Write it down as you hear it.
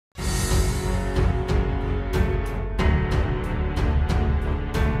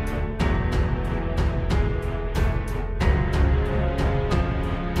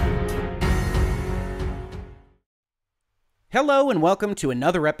Hello and welcome to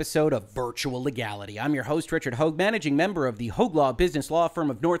another episode of Virtual Legality. I'm your host, Richard Hogue, managing member of the Hogue Law business law firm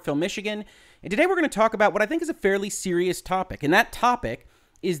of Northville, Michigan. And today we're going to talk about what I think is a fairly serious topic. And that topic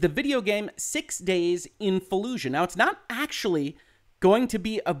is the video game 6 Days in Fallujah. Now, it's not actually going to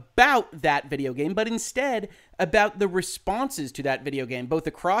be about that video game, but instead about the responses to that video game, both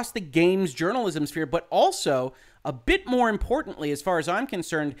across the games journalism sphere, but also, a bit more importantly, as far as I'm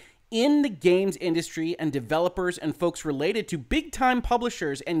concerned, in the games industry and developers and folks related to big-time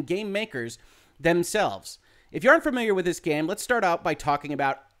publishers and game makers themselves. If you aren't familiar with this game, let's start out by talking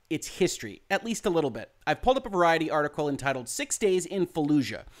about its history, at least a little bit. I've pulled up a Variety article entitled 6 Days in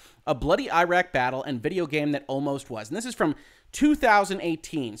Fallujah, a bloody Iraq battle and video game that almost was. And this is from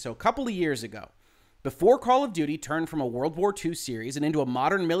 2018, so a couple of years ago. Before Call of Duty turned from a World War II series and into a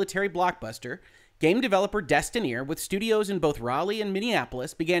modern military blockbuster, game developer Destineer, with studios in both Raleigh and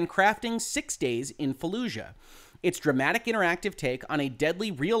Minneapolis, began crafting 6 Days in Fallujah. Its dramatic interactive take on a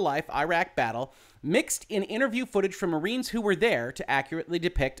deadly real-life Iraq battle mixed in interview footage from Marines who were there to accurately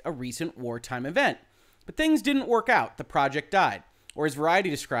depict a recent wartime event. But things didn't work out. The project died. Or as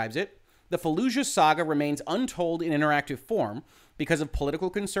Variety describes it, the Fallujah saga remains untold in interactive form because of political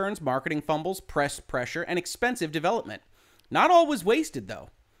concerns, marketing fumbles, press pressure, and expensive development. Not all was wasted, though.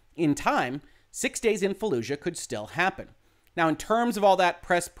 In time, 6 Days in Fallujah could still happen. Now, in terms of all that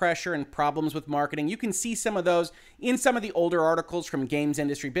press pressure and problems with marketing, you can see some of those in some of the older articles from Games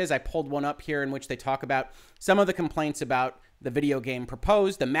Industry Biz. I pulled one up here in which they talk about some of the complaints about the video game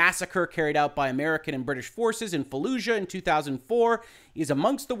proposed. The massacre carried out by American and British forces in Fallujah in 2004 is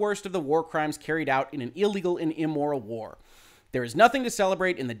amongst the worst of the war crimes carried out in an illegal and immoral war. There is nothing to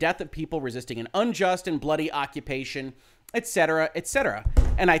celebrate in the death of people resisting an unjust and bloody occupation, etc., etc.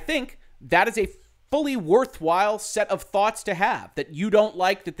 And I think that is a fully worthwhile set of thoughts to have, that you don't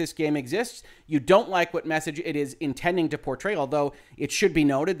like that this game exists, you don't like what message it is intending to portray, although it should be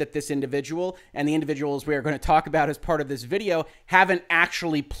noted that this individual and the individuals we are going to talk about as part of this video haven't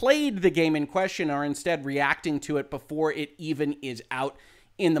actually played the game in question, are instead reacting to it before it even is out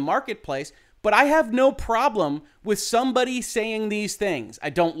in the marketplace. But I have no problem with somebody saying these things. I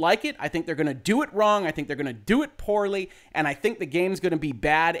don't like it. I think they're going to do it wrong. I think they're going to do it poorly. And I think the game's going to be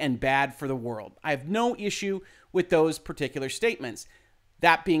bad and bad for the world. I have no issue with those particular statements.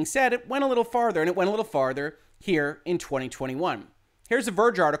 That being said, it went a little farther, and it went a little farther here in 2021. Here's a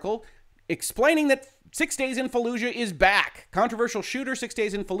Verge article explaining that 6 Days in Fallujah is back. Controversial shooter 6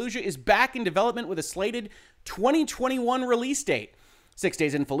 Days in Fallujah is back in development with a slated 2021 release date. 6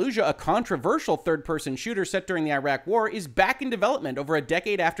 Days in Fallujah, a controversial third-person shooter set during the Iraq War, is back in development over a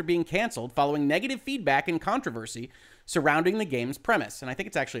decade after being canceled following negative feedback and controversy surrounding the game's premise. And I think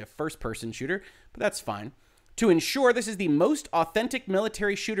it's actually a first-person shooter, but that's fine. To ensure this is the most authentic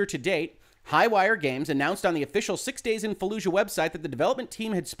military shooter to date, Highwire Games announced on the official 6 Days in Fallujah website that the development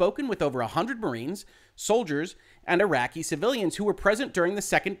team had spoken with over 100 Marines, soldiers, and Iraqi civilians who were present during the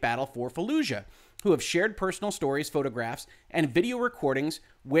second battle for Fallujah, who have shared personal stories, photographs, and video recordings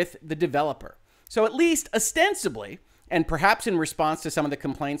with the developer. So at least ostensibly, and perhaps in response to some of the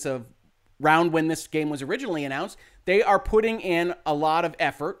complaints of around when this game was originally announced, they are putting in a lot of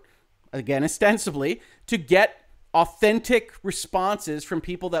effort, again ostensibly, to get authentic responses from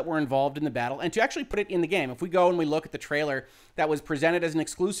people that were involved in the battle and to actually put it in the game. If we go and we look at the trailer that was presented as an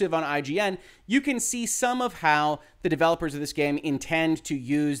exclusive on IGN, you can see some of how the developers of this game intend to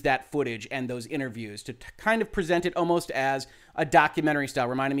use that footage and those interviews to kind of present it almost as a documentary style,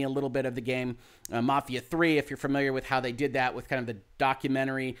 reminding me a little bit of the game Mafia 3, if you're familiar with how they did that with kind of the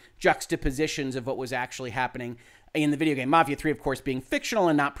documentary juxtapositions of what was actually happening in the video game. Mafia 3, of course, being fictional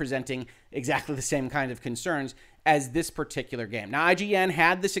and not presenting exactly the same kind of concerns as this particular game. Now, IGN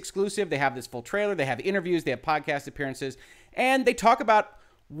had this exclusive. They have this full trailer. They have interviews. They have podcast appearances. And they talk about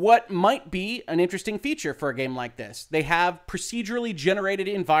what might be an interesting feature for a game like this. They have procedurally generated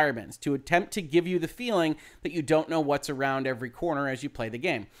environments to attempt to give you the feeling that you don't know what's around every corner as you play the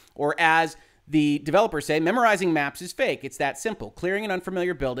game. Or as the developers say, memorizing maps is fake. It's that simple. Clearing an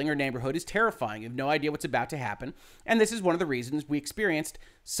unfamiliar building or neighborhood is terrifying. You have no idea what's about to happen. And this is one of the reasons we experienced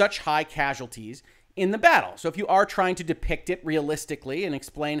such high casualties in the battle. So if you are trying to depict it realistically and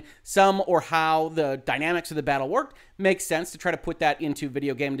explain some or how the dynamics of the battle worked, makes sense to try to put that into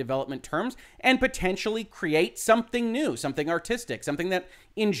video game development terms and potentially create something new, something artistic, something that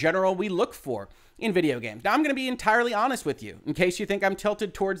in general we look for in video games. Now, I'm going to be entirely honest with you. In case you think I'm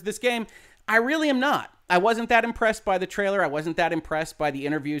tilted towards this game, I really am not. I wasn't that impressed by the trailer. I wasn't that impressed by the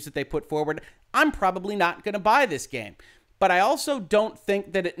interviews that they put forward. I'm probably not going to buy this game. But I also don't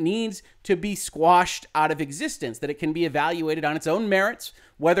think that it needs to be squashed out of existence, that it can be evaluated on its own merits,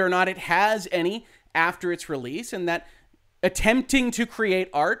 whether or not it has any after its release, and that attempting to create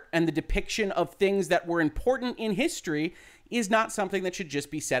art and the depiction of things that were important in history is not something that should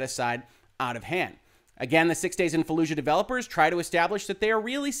just be set aside out of hand. Again, the 6 Days in Fallujah developers try to establish that they are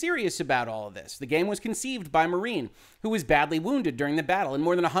really serious about all of this. The game was conceived by a Marine who was badly wounded during the battle, and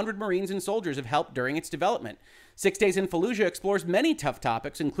more than 100 Marines and soldiers have helped during its development. 6 Days in Fallujah explores many tough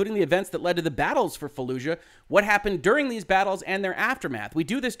topics, including the events that led to the battles for Fallujah, what happened during these battles, and their aftermath. We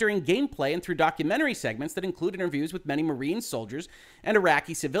do this during gameplay and through documentary segments that include interviews with many Marine soldiers and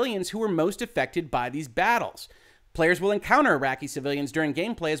Iraqi civilians who were most affected by these battles. Players will encounter Iraqi civilians during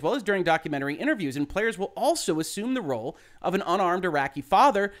gameplay as well as during documentary interviews, and players will also assume the role of an unarmed Iraqi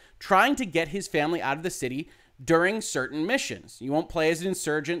father trying to get his family out of the city during certain missions. You won't play as an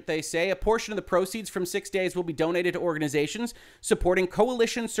insurgent, they say. A portion of the proceeds from 6 Days will be donated to organizations supporting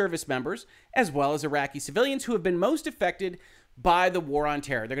coalition service members as well as Iraqi civilians who have been most affected by the war on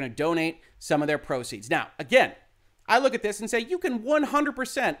terror. They're going to donate some of their proceeds. Now, again, I look at this and say you can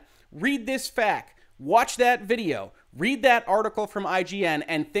 100% read this fact, watch that video, read that article from IGN,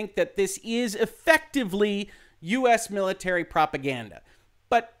 and think that this is effectively U.S. military propaganda.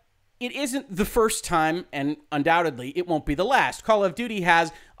 But it isn't the first time, and undoubtedly it won't be the last. Call of Duty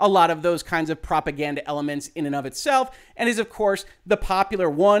has a lot of those kinds of propaganda elements in and of itself, and is, of course, the popular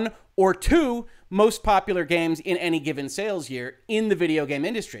one or two most popular games in any given sales year in the video game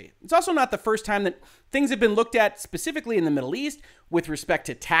industry. It's also not the first time that things have been looked at specifically in the Middle East with respect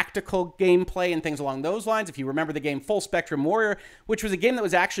to tactical gameplay and things along those lines. If you remember the game Full Spectrum Warrior, which was a game that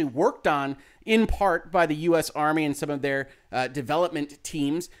was actually worked on in part by the U.S. Army and some of their development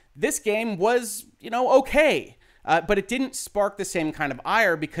teams, this game was, okay. But it didn't spark the same kind of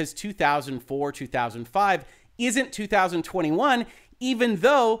ire because 2004, 2005 isn't 2021, even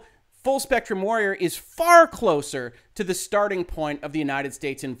though Full Spectrum Warrior is far closer to the starting point of the United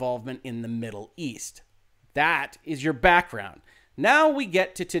States involvement in the Middle East. That is your background. Now we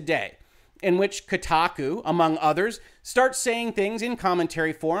get to today, in which Kotaku, among others, starts saying things in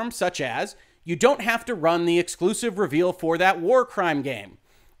commentary form such as, you don't have to run the exclusive reveal for that war crime game.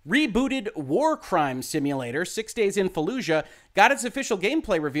 Rebooted War Crime Simulator, 6 Days in Fallujah, got its official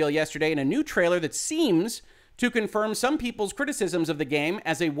gameplay reveal yesterday in a new trailer that seems to confirm some people's criticisms of the game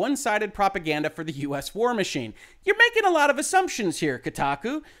as a one-sided propaganda for the U.S. war machine. You're making a lot of assumptions here,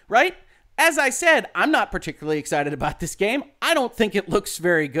 Kotaku, right? As I said, I'm not particularly excited about this game. I don't think it looks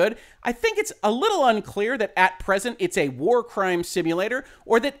very good. I think it's a little unclear that at present it's a war crime simulator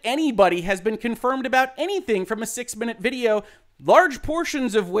or that anybody has been confirmed about anything from a 6-minute video, large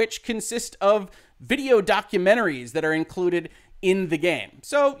portions of which consist of video documentaries that are included in the game.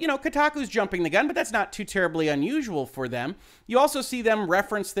 So, Kotaku's jumping the gun, but that's not too terribly unusual for them. You also see them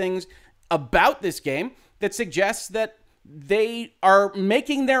reference things about this game that suggests that they are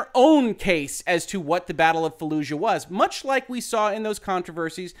making their own case as to what the Battle of Fallujah was, much like we saw in those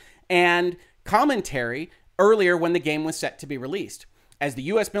controversies and commentary earlier when the game was set to be released. As the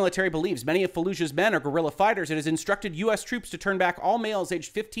U.S. military believes many of Fallujah's men are guerrilla fighters, it has instructed U.S. troops to turn back all males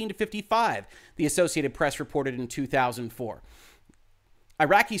aged 15 to 55, the Associated Press reported in 2004.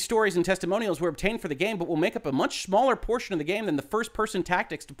 Iraqi stories and testimonials were obtained for the game, but will make up a much smaller portion of the game than the first-person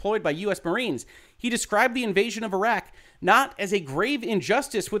tactics deployed by U.S. Marines. He described the invasion of Iraq not as a grave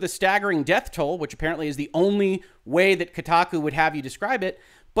injustice with a staggering death toll, which apparently is the only way that Kotaku would have you describe it,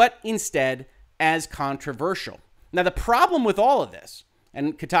 but instead as controversial. Now, the problem with all of this,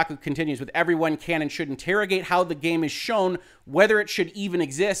 and Kotaku continues with, everyone can and should interrogate how the game is shown, whether it should even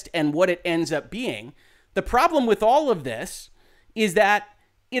exist, and what it ends up being. The problem with all of this is that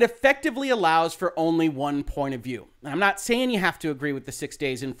it effectively allows for only one point of view. I'm not saying you have to agree with the 6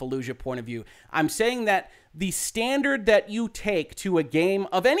 Days in Fallujah point of view. I'm saying that the standard that you take to a game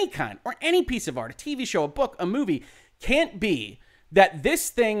of any kind, or any piece of art, a TV show, a book, a movie, can't be that this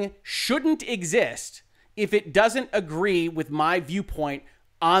thing shouldn't exist if it doesn't agree with my viewpoint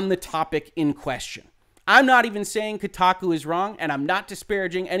on the topic in question. I'm not even saying Kotaku is wrong, and I'm not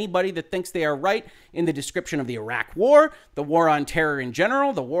disparaging anybody that thinks they are right in the description of the Iraq War, the war on terror in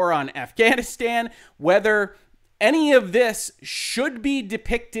general, the war on Afghanistan, whether any of this should be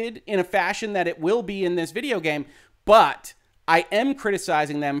depicted in a fashion that it will be in this video game, but I am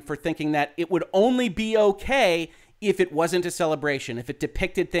criticizing them for thinking that it would only be okay if it wasn't a celebration, if it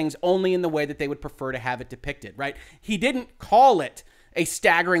depicted things only in the way that they would prefer to have it depicted, right? He didn't call it a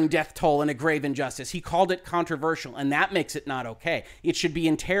staggering death toll and a grave injustice. He called it controversial, and that makes it not okay. It should be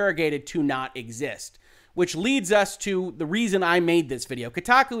interrogated to not exist, which leads us to the reason I made this video.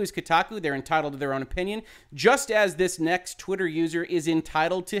 Kotaku is Kotaku. They're entitled to their own opinion, just as this next Twitter user is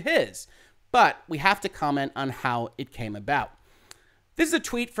entitled to his. But we have to comment on how it came about. This is a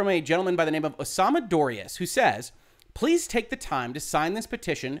tweet from a gentleman by the name of Osama Dorius, who says, please take the time to sign this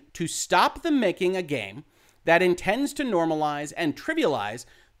petition to stop them making a game that intends to normalize and trivialize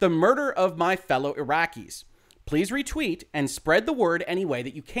the murder of my fellow Iraqis. Please retweet and spread the word any way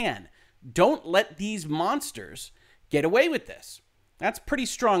that you can. Don't let these monsters get away with this. That's pretty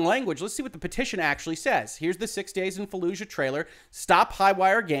strong language. Let's see what the petition actually says. Here's the 6 Days in Fallujah trailer. Stop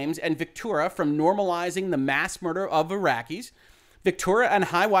Highwire Games and Victura from normalizing the mass murder of Iraqis. Victura and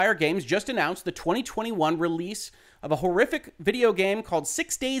Highwire Games just announced the 2021 release of a horrific video game called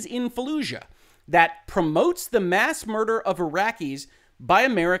 6 Days in Fallujah that promotes the mass murder of Iraqis by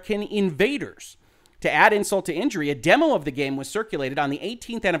American invaders. To add insult to injury, a demo of the game was circulated on the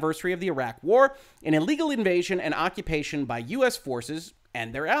 18th anniversary of the Iraq War, an illegal invasion and occupation by U.S. forces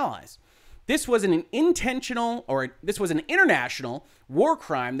and their allies. This was an international war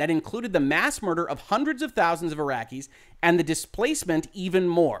crime that included the mass murder of hundreds of thousands of Iraqis and the displacement even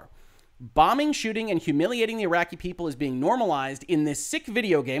more. Bombing, shooting, and humiliating the Iraqi people is being normalized in this sick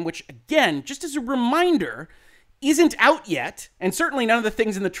video game, which, again, just as a reminder, isn't out yet, and certainly none of the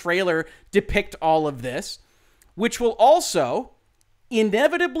things in the trailer depict all of this, which will also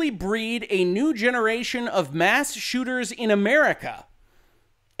inevitably breed a new generation of mass shooters in America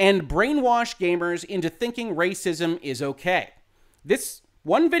and brainwash gamers into thinking racism is okay. This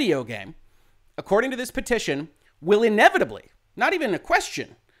one video game, according to this petition, will inevitably, not even a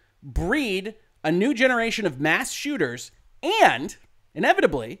question, breed a new generation of mass shooters and,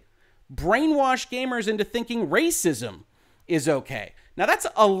 inevitably, brainwash gamers into thinking racism is okay. Now, that's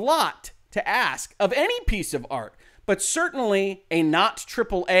a lot to ask of any piece of art, but certainly a not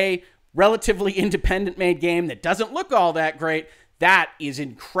AAA, relatively independent-made game that doesn't look all that great, that is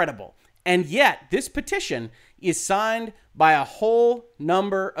incredible. And yet, this petition is signed by a whole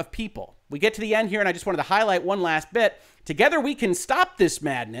number of people. We get to the end here, and I just wanted to highlight one last bit. Together, we can stop this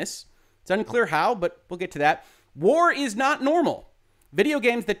madness. It's unclear how, but we'll get to that. War is not normal. Video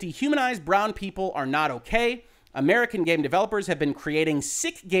games that dehumanize brown people are not okay. American game developers have been creating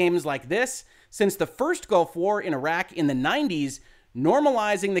sick games like this since the first Gulf War in Iraq in the 90s,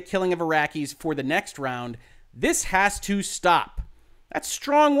 normalizing the killing of Iraqis for the next round. This has to stop. That's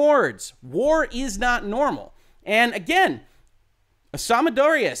strong words. War is not normal. And again, Osama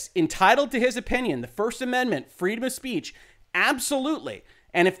Darius, entitled to his opinion, the First Amendment, freedom of speech, absolutely.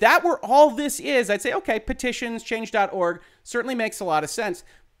 And if that were all this is, I'd say, okay, petitions, change.org, certainly makes a lot of sense.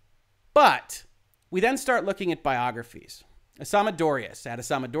 But we then start looking at biographies. Osama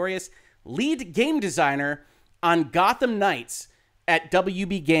Darius, lead game designer on Gotham Knights at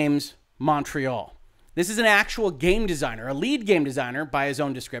WB Games Montreal. This is an actual game designer, a lead game designer by his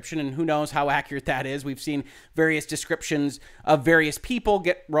own description, and who knows how accurate that is. We've seen various descriptions of various people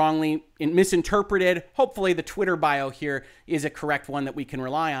get wrongly misinterpreted. Hopefully the Twitter bio here is a correct one that we can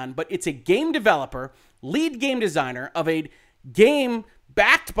rely on, but it's a game developer, lead game designer of a game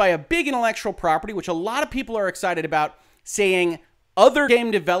backed by a big intellectual property, which a lot of people are excited about, saying, other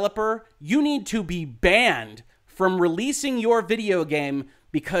game developer, you need to be banned from releasing your video game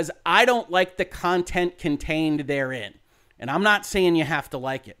because I don't like the content contained therein. And I'm not saying you have to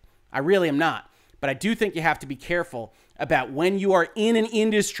like it. I really am not. But I do think you have to be careful about when you are in an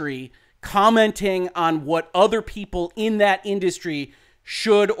industry commenting on what other people in that industry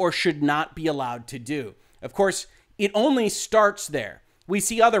should or should not be allowed to do. Of course, it only starts there. We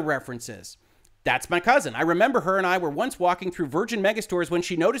see other references. That's my cousin. I remember her and I were once walking through Virgin Megastores when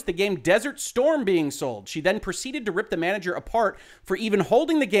she noticed the game Desert Storm being sold. She then proceeded to rip the manager apart for even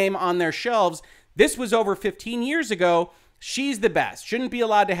holding the game on their shelves. This was over 15 years ago. She's the best. Shouldn't be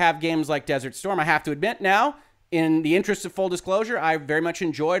allowed to have games like Desert Storm. I have to admit now, in the interest of full disclosure, I very much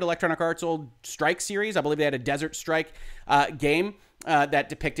enjoyed Electronic Arts' old Strike series. I believe they had a Desert Strike game that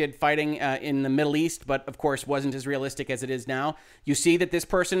depicted fighting in the Middle East, but of course wasn't as realistic as it is now. You see that this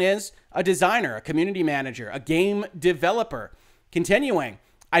person is a designer, a community manager, a game developer. Continuing,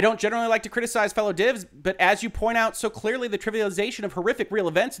 I don't generally like to criticize fellow divs, but as you point out so clearly, the trivialization of horrific real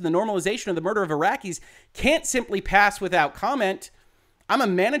events and the normalization of the murder of Iraqis can't simply pass without comment. I'm a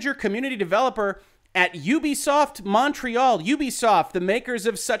manager, community developer at Ubisoft Montreal. Ubisoft, the makers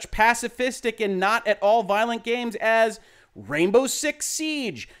of such pacifistic and not at all violent games as Rainbow Six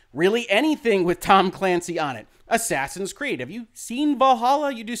Siege, really anything with Tom Clancy on it. Assassin's Creed. Have you seen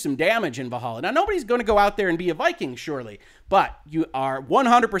Valhalla? You do some damage in Valhalla. Now, nobody's going to go out there and be a Viking, surely, but you are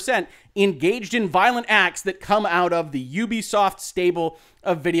 100% engaged in violent acts that come out of the Ubisoft stable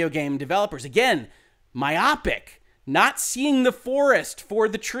of video game developers. Again, myopic, not seeing the forest for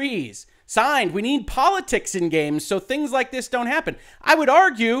the trees. Signed, we need politics in games so things like this don't happen. I would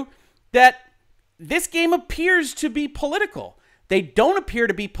argue that this game appears to be political. They don't appear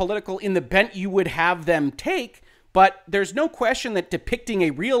to be political in the bent you would have them take, But there's no question that depicting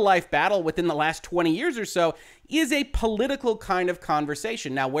a real-life battle within the last 20 years or so is a political kind of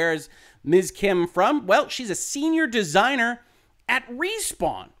conversation. Now, where is Ms. Kim from? Well, she's a senior designer at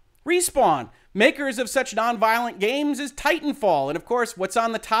Respawn. Respawn, makers of such non-violent games as Titanfall. And of course, what's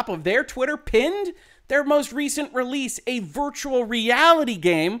on the top of their Twitter pinned? Their most recent release, a virtual reality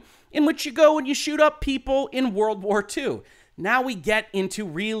game in which you go and you shoot up people in World War II. Now we get into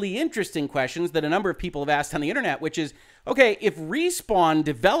really interesting questions that a number of people have asked on the internet, which is, okay, if Respawn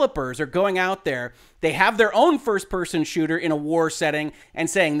developers are going out there, they have their own first-person shooter in a war setting and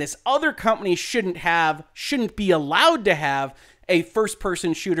saying this other company shouldn't be allowed to have a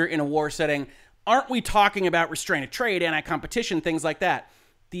first-person shooter in a war setting, aren't we talking about restraint of trade, anti-competition, things like that?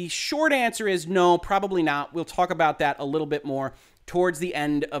 The short answer is no, probably not. We'll talk about that a little bit more towards the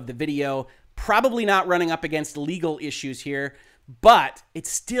end of the video. Probably not running up against legal issues here, but it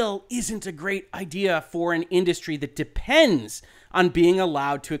still isn't a great idea for an industry that depends on being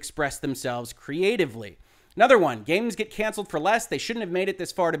allowed to express themselves creatively. Another one, games get canceled for less. They shouldn't have made it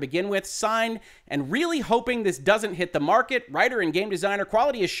this far to begin with. Signed, and really hoping this doesn't hit the market. Writer and game designer,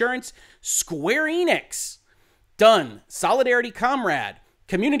 quality assurance, Square Enix. Done. Solidarity Comrade,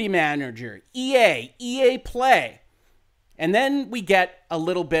 community manager, EA Play. And then we get a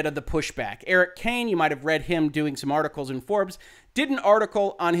little bit of the pushback. Eric Kane, you might have read him doing some articles in Forbes, did an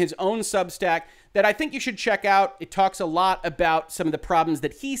article on his own Substack that I think you should check out. It talks a lot about some of the problems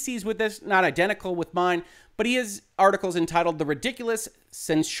that he sees with this, not identical with mine, but he has articles entitled The Ridiculous,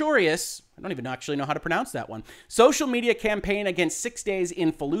 Censorious, I don't even actually know how to pronounce that one, Social Media Campaign Against 6 Days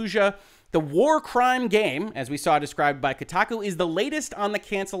in Fallujah. The war crime game, as we saw described by Kotaku, is the latest on the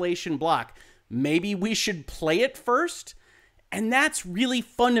cancellation block. Maybe we should play it first? And that's really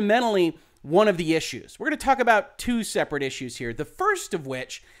fundamentally one of the issues. We're going to talk about two separate issues here. The first of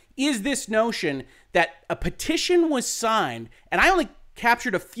which is this notion that a petition was signed, and I only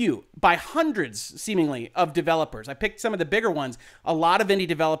captured a few, by hundreds, seemingly, of developers. I picked some of the bigger ones. A lot of indie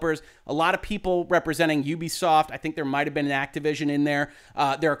developers, a lot of people representing Ubisoft. I think there might have been an Activision in there.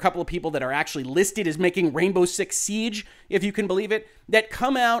 There are a couple of people that are actually listed as making Rainbow Six Siege, if you can believe it, that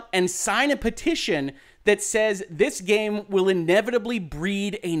come out and sign a petition that says this game will inevitably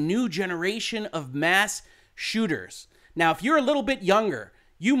breed a new generation of mass shooters. Now, if you're a little bit younger,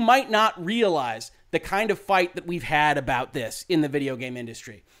 you might not realize the kind of fight that we've had about this in the video game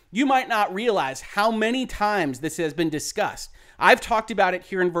industry. You might not realize how many times this has been discussed. I've talked about it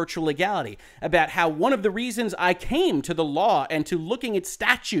here in Virtual Legality, about how one of the reasons I came to the law and to looking at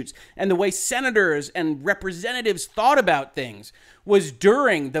statutes and the way senators and representatives thought about things was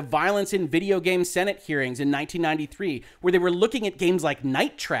during the violence in video game Senate hearings in 1993, where they were looking at games like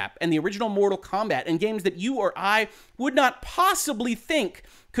Night Trap and the original Mortal Kombat, and games that you or I would not possibly think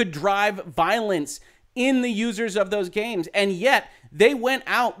could drive violence in the users of those games. And yet they went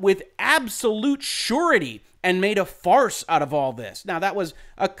out with absolute surety and made a farce out of all this. Now, that was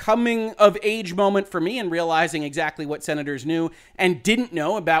a coming of age moment for me in realizing exactly what senators knew and didn't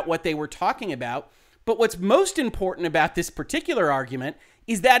know about what they were talking about. But what's most important about this particular argument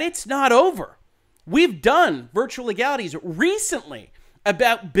is that it's not over. We've done virtual legalities recently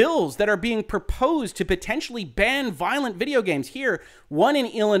about bills that are being proposed to potentially ban violent video games. Here, one in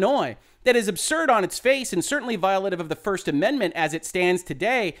Illinois that is absurd on its face and certainly violative of the First Amendment as it stands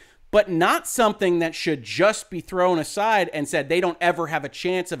today, but not something that should just be thrown aside and said they don't ever have a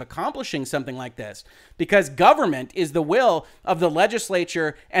chance of accomplishing something like this, because government is the will of the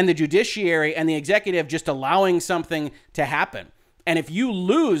legislature and the judiciary and the executive just allowing something to happen. And if you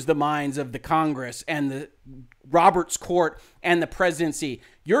lose the minds of the Congress and the Roberts Court and the presidency,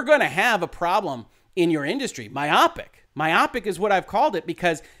 you're going to have a problem in your industry. Myopic. Myopic is what I've called it,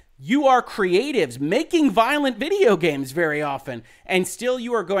 because you are creatives making violent video games very often, and still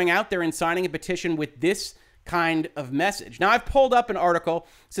you are going out there and signing a petition with this kind of message. Now, I've pulled up an article,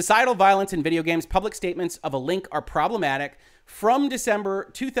 Societal Violence in Video Games, Public Statements of a Link Are Problematic, from December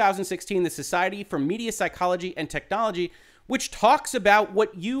 2016, the Society for Media Psychology and Technology, which talks about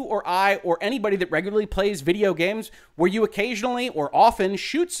what you or I or anybody that regularly plays video games, where you occasionally or often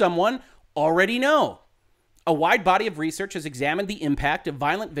shoot someone, already know. A wide body of research has examined the impact of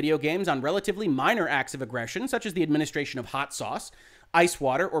violent video games on relatively minor acts of aggression, such as the administration of hot sauce, ice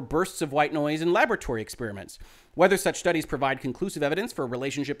water, or bursts of white noise in laboratory experiments. Whether such studies provide conclusive evidence for a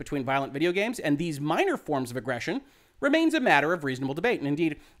relationship between violent video games and these minor forms of aggression remains a matter of reasonable debate. And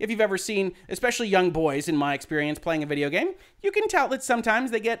indeed, if you've ever seen, especially young boys, in my experience, playing a video game, you can tell that sometimes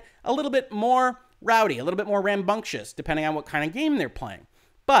they get a little bit more rowdy, a little bit more rambunctious, depending on what kind of game they're playing.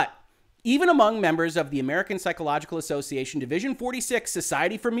 But even among members of the American Psychological Association Division 46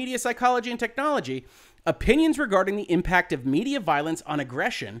 Society for Media Psychology and Technology, opinions regarding the impact of media violence on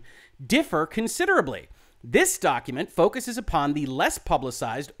aggression differ considerably. This document focuses upon the less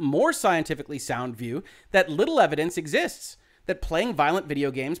publicized, more scientifically sound view that little evidence exists that playing violent video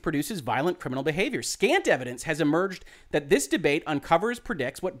games produces violent criminal behavior. Scant evidence has emerged that this debate uncovers,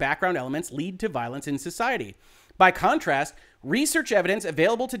 predicts what background elements lead to violence in society. By contrast, research evidence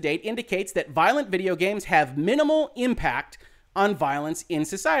available to date indicates that violent video games have minimal impact on violence in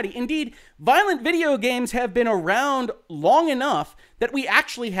society. Indeed, violent video games have been around long enough that we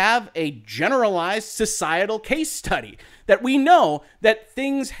actually have a generalized societal case study, that we know that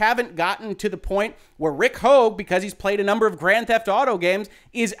things haven't gotten to the point where Rick Hogue, because he's played a number of Grand Theft Auto games,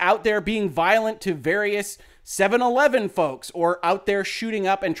 is out there being violent to various 7-Eleven folks or out there shooting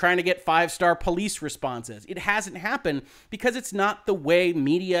up and trying to get 5-star police responses. It hasn't happened because it's not the way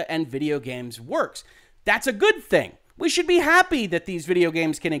media and video games works. That's a good thing. We should be happy that these video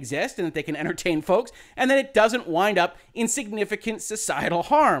games can exist and that they can entertain folks and that it doesn't wind up in significant societal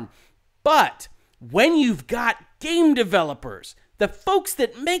harm. But when you've got game developers, the folks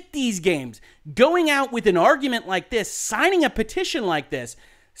that make these games, going out with an argument like this, signing a petition like this,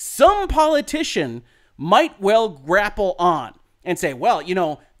 some politician might well grapple on and say, well, you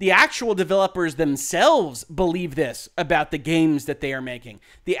know, the actual developers themselves believe this about the games that they are making.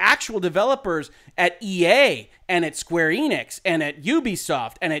 The actual developers at EA and at Square Enix and at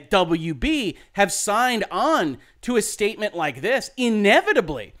Ubisoft and at WB have signed on to a statement like this.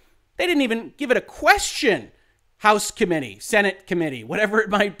 Inevitably, they didn't even give it a question. House committee, Senate committee, whatever it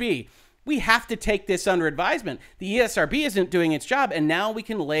might be. We have to take this under advisement. The ESRB isn't doing its job, and now we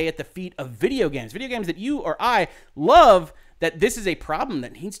can lay at the feet of video games that you or I love, that this is a problem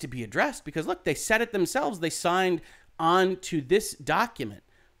that needs to be addressed because, look, they said it themselves. They signed on to this document.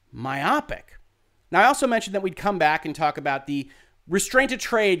 Myopic. Now, I also mentioned that we'd come back and talk about the restraint of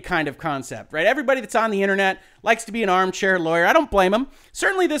trade kind of concept, right? Everybody that's on the internet likes to be an armchair lawyer. I don't blame them.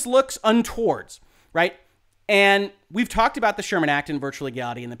 Certainly this looks untowards, right? And we've talked about the Sherman Act and virtual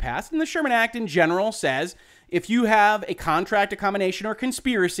legality in the past, and the Sherman Act in general says if you have a contract, a combination, or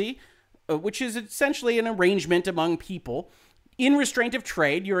conspiracy, which is essentially an arrangement among people, in restraint of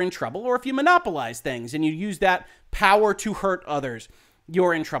trade, you're in trouble. Or if you monopolize things and you use that power to hurt others,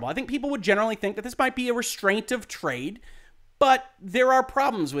 you're in trouble. I think people would generally think that this might be a restraint of trade, but there are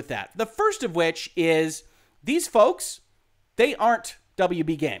problems with that. The first of which is these folks, they aren't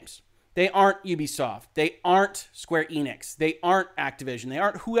WB Games. They aren't Ubisoft. They aren't Square Enix. They aren't Activision. They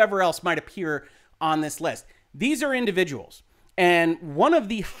aren't whoever else might appear on this list. These are individuals. And one of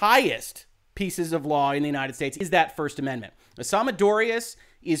the highest pieces of law in the United States is that First Amendment. Osama Dorius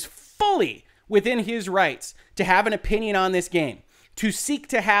is fully within his rights to have an opinion on this game, to seek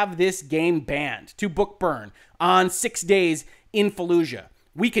to have this game banned, to book burn on 6 days in Fallujah.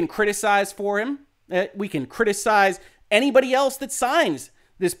 We can criticize for him. We can criticize anybody else that signs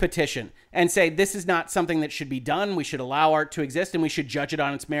this petition and say this is not something that should be done. We should allow art to exist and we should judge it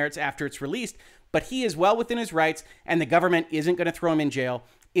on its merits after it's released. But he is well within his rights, and the government isn't going to throw him in jail,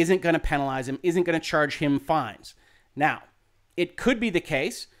 isn't going to penalize him, isn't going to charge him fines. Now, it could be the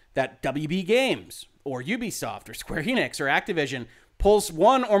case that WB Games or Ubisoft or Square Enix or Activision pulls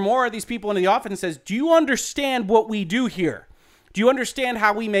one or more of these people into the office and says, do you understand what we do here? Do you understand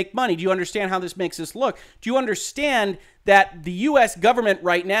how we make money? Do you understand how this makes us look? Do you understand that the U.S. government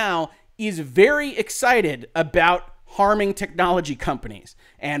right now is very excited about harming technology companies?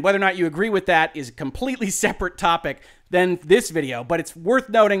 And whether or not you agree with that is a completely separate topic than this video. But it's worth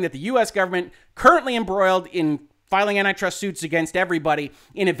noting that the U.S. government, currently embroiled in filing antitrust suits against everybody,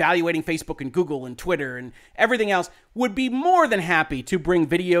 in evaluating Facebook and Google and Twitter and everything else, would be more than happy to bring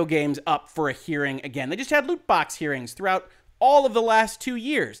video games up for a hearing again. They just had loot box hearings throughout all of the last 2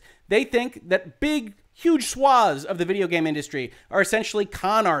 years. They think that huge swaths of the video game industry are essentially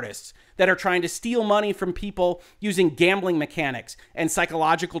con artists that are trying to steal money from people using gambling mechanics and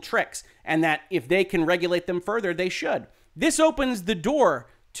psychological tricks, and that if they can regulate them further, they should. This opens the door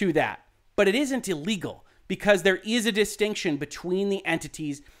to that, but it isn't illegal because there is a distinction between the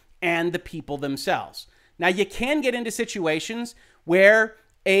entities and the people themselves. Now, you can get into situations where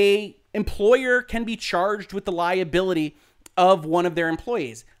an employer can be charged with the liability of one of their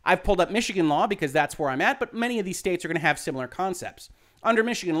employees. I've pulled up Michigan law because that's where I'm at, but many of these states are going to have similar concepts. Under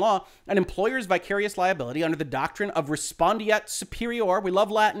Michigan law, an employer's vicarious liability under the doctrine of respondeat superior, we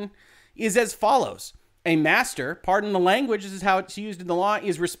love Latin, is as follows. A master, pardon the language, this is how it's used in the law,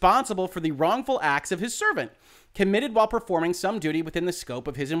 is responsible for the wrongful acts of his servant, committed while performing some duty within the scope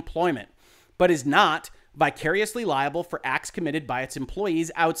of his employment, but is not vicariously liable for acts committed by its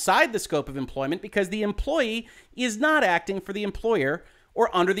employees outside the scope of employment because the employee is not acting for the employer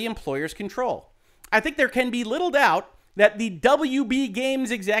or under the employer's control. I think there can be little doubt that the WB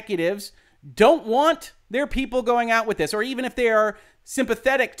Games executives don't want their people going out with this, or even if they are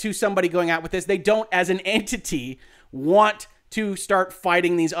sympathetic to somebody going out with this, they don't, as an entity, want to start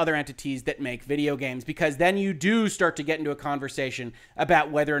fighting these other entities that make video games, because then you do start to get into a conversation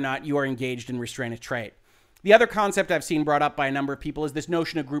about whether or not you are engaged in restraint of trade. The other concept I've seen brought up by a number of people is this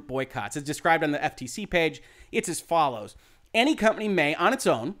notion of group boycotts. As described on the FTC page, it's as follows. Any company may, on its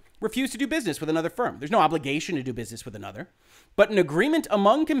own, refuse to do business with another firm. There's no obligation to do business with another. But an agreement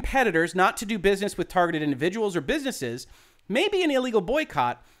among competitors not to do business with targeted individuals or businesses may be an illegal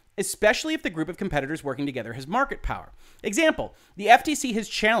boycott, especially if the group of competitors working together has market power. Example, the FTC has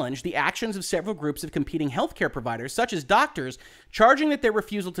challenged the actions of several groups of competing healthcare providers, such as doctors, charging that their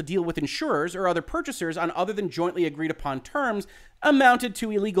refusal to deal with insurers or other purchasers on other than jointly agreed upon terms amounted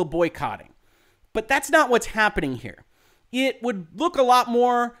to illegal boycotting. But that's not what's happening here. It would look a lot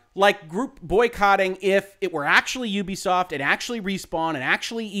more like group boycotting if it were actually Ubisoft and actually Respawn and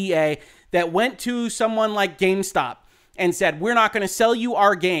actually EA that went to someone like GameStop and said, we're not going to sell you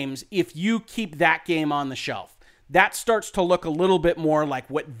our games if you keep that game on the shelf. That starts to look a little bit more like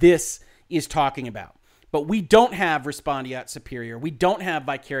what this is talking about. But we don't have respondeat superior. We don't have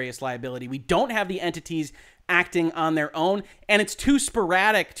vicarious liability. We don't have the entities acting on their own. And it's too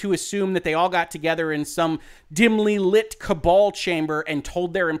sporadic to assume that they all got together in some dimly lit cabal chamber and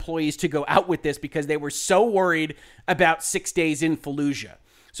told their employees to go out with this because they were so worried about 6 days in Fallujah.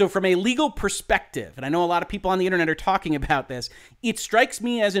 So from a legal perspective, and I know a lot of people on the internet are talking about this, it strikes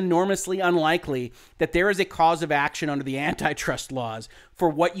me as enormously unlikely that there is a cause of action under the antitrust laws for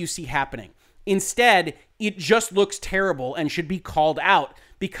what you see happening. Instead, it just looks terrible and should be called out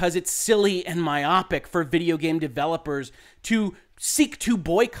because it's silly and myopic for video game developers to seek to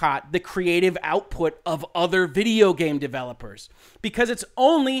boycott the creative output of other video game developers, because it's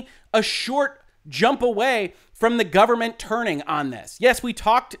only a short jump away from the government turning on this. Yes, we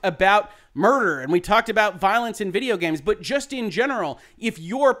talked about murder and we talked about violence in video games, but just in general, if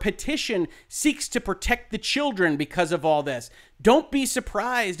your petition seeks to protect the children because of all this, don't be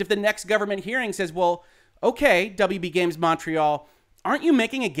surprised if the next government hearing says, well, okay, WB Games Montreal, aren't you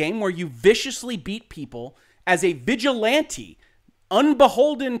making a game where you viciously beat people as a vigilante,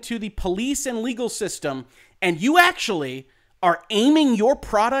 unbeholden to the police and legal system, and you actually are aiming your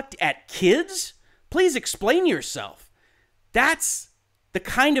product at kids? Please explain yourself. That's the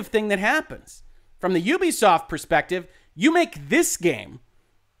kind of thing that happens. From the Ubisoft perspective, you make this game,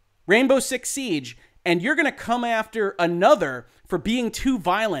 Rainbow Six Siege, and you're going to come after another for being too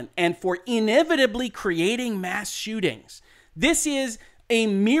violent and for inevitably creating mass shootings. This is a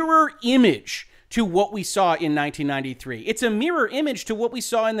mirror image to what we saw in 1993. It's a mirror image to what we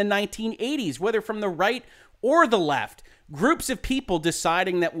saw in the 1980s, whether from the right or the left. Groups of people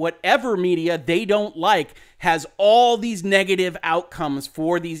deciding that whatever media they don't like has all these negative outcomes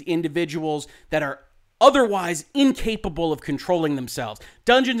for these individuals that are otherwise incapable of controlling themselves.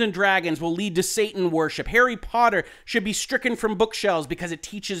 Dungeons and Dragons will lead to Satan worship. Harry Potter should be stricken from bookshelves because it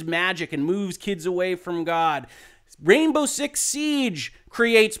teaches magic and moves kids away from God. Rainbow Six Siege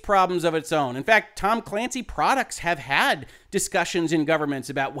creates problems of its own. In fact, Tom Clancy products have had discussions in governments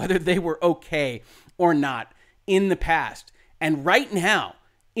about whether they were okay or not in the past. And right now,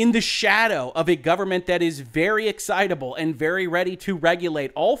 in the shadow of a government that is very excitable and very ready to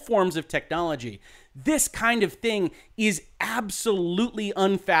regulate all forms of technology, this kind of thing is absolutely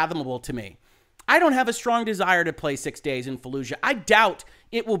unfathomable to me. I don't have a strong desire to play 6 days in Fallujah. I doubt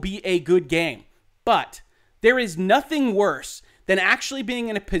it will be a good game. But there is nothing worse than actually being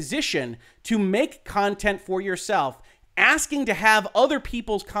in a position to make content for yourself, asking to have other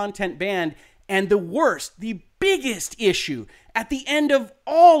people's content banned, and the worst, the biggest issue at the end of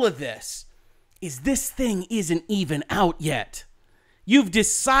all of this is this thing isn't even out yet. You've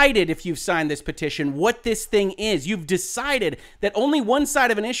decided, if you've signed this petition, what this thing is. You've decided that only one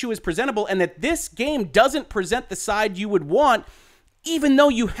side of an issue is presentable and that this game doesn't present the side you would want, even though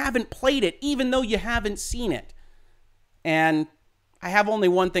you haven't played it, even though you haven't seen it. And I have only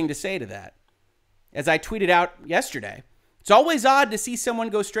one thing to say to that. As I tweeted out yesterday, it's always odd to see someone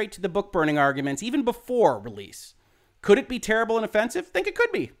go straight to the book-burning arguments, even before release. Could it be terrible and offensive? I think it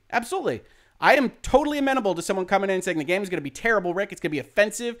could be. Absolutely. I am totally amenable to someone coming in and saying the game is going to be terrible, Rick. It's going to be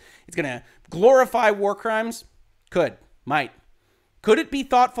offensive. It's going to glorify war crimes. Could. Might. Could it be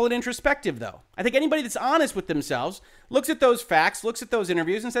thoughtful and introspective, though? I think anybody that's honest with themselves looks at those facts, looks at those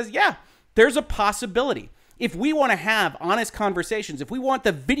interviews, and says, yeah, there's a possibility. If we want to have honest conversations, if we want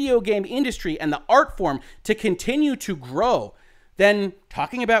the video game industry and the art form to continue to grow, then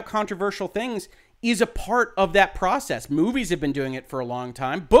talking about controversial things is a part of that process. Movies have been doing it for a long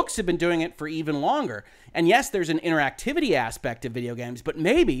time. Books have been doing it for even longer. And yes, there's an interactivity aspect of video games, but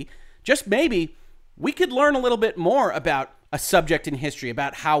maybe, just maybe, we could learn a little bit more about a subject in history,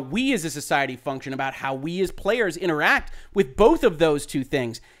 about how we as a society function, about how we as players interact with both of those two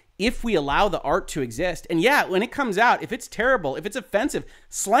things if we allow the art to exist. And yeah, when it comes out, if it's terrible, if it's offensive,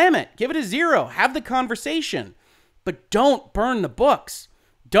 slam it, give it a 0, have the conversation. But don't burn the books.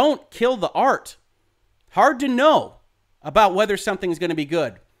 Don't kill the art. Hard to know about whether something's going to be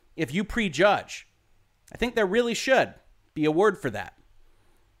good if you prejudge. I think there really should be a word for that.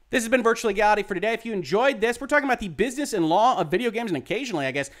 This has been Virtual Legality for today. If you enjoyed this, we're talking about the business and law of video games and occasionally,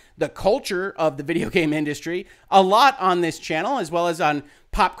 I guess, the culture of the video game industry. A lot on this channel, as well as on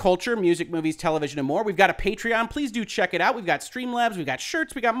pop culture, music, movies, television, and more. We've got a Patreon. Please do check it out. We've got Streamlabs, we've got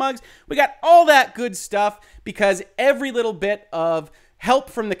shirts, we got mugs, we got all that good stuff, because every little bit of help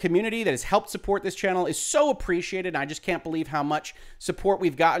from the community that has helped support this channel is so appreciated. I just can't believe how much support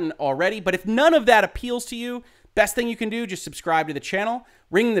we've gotten already. But if none of that appeals to you, best thing you can do, just subscribe to the channel,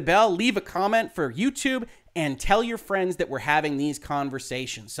 ring the bell, leave a comment for YouTube, and tell your friends that we're having these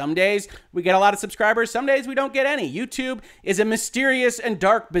conversations. Some days we get a lot of subscribers, some days we don't get any. YouTube is a mysterious and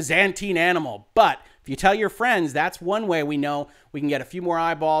dark Byzantine animal, but if you tell your friends, that's one way we know we can get a few more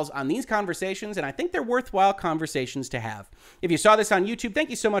eyeballs on these conversations, and I think they're worthwhile conversations to have. If you saw this on YouTube, thank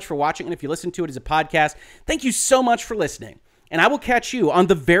you so much for watching, and if you listen to it as a podcast, thank you so much for listening. And I will catch you on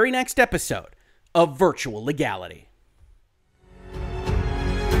the very next episode of Virtual Legality.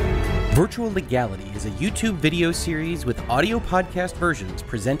 Virtual Legality is a YouTube video series with audio podcast versions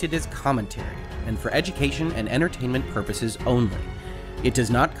presented as commentary and for education and entertainment purposes only. It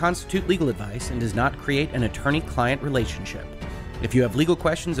does not constitute legal advice and does not create an attorney-client relationship. If you have legal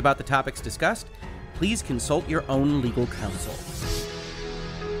questions about the topics discussed, please consult your own legal counsel.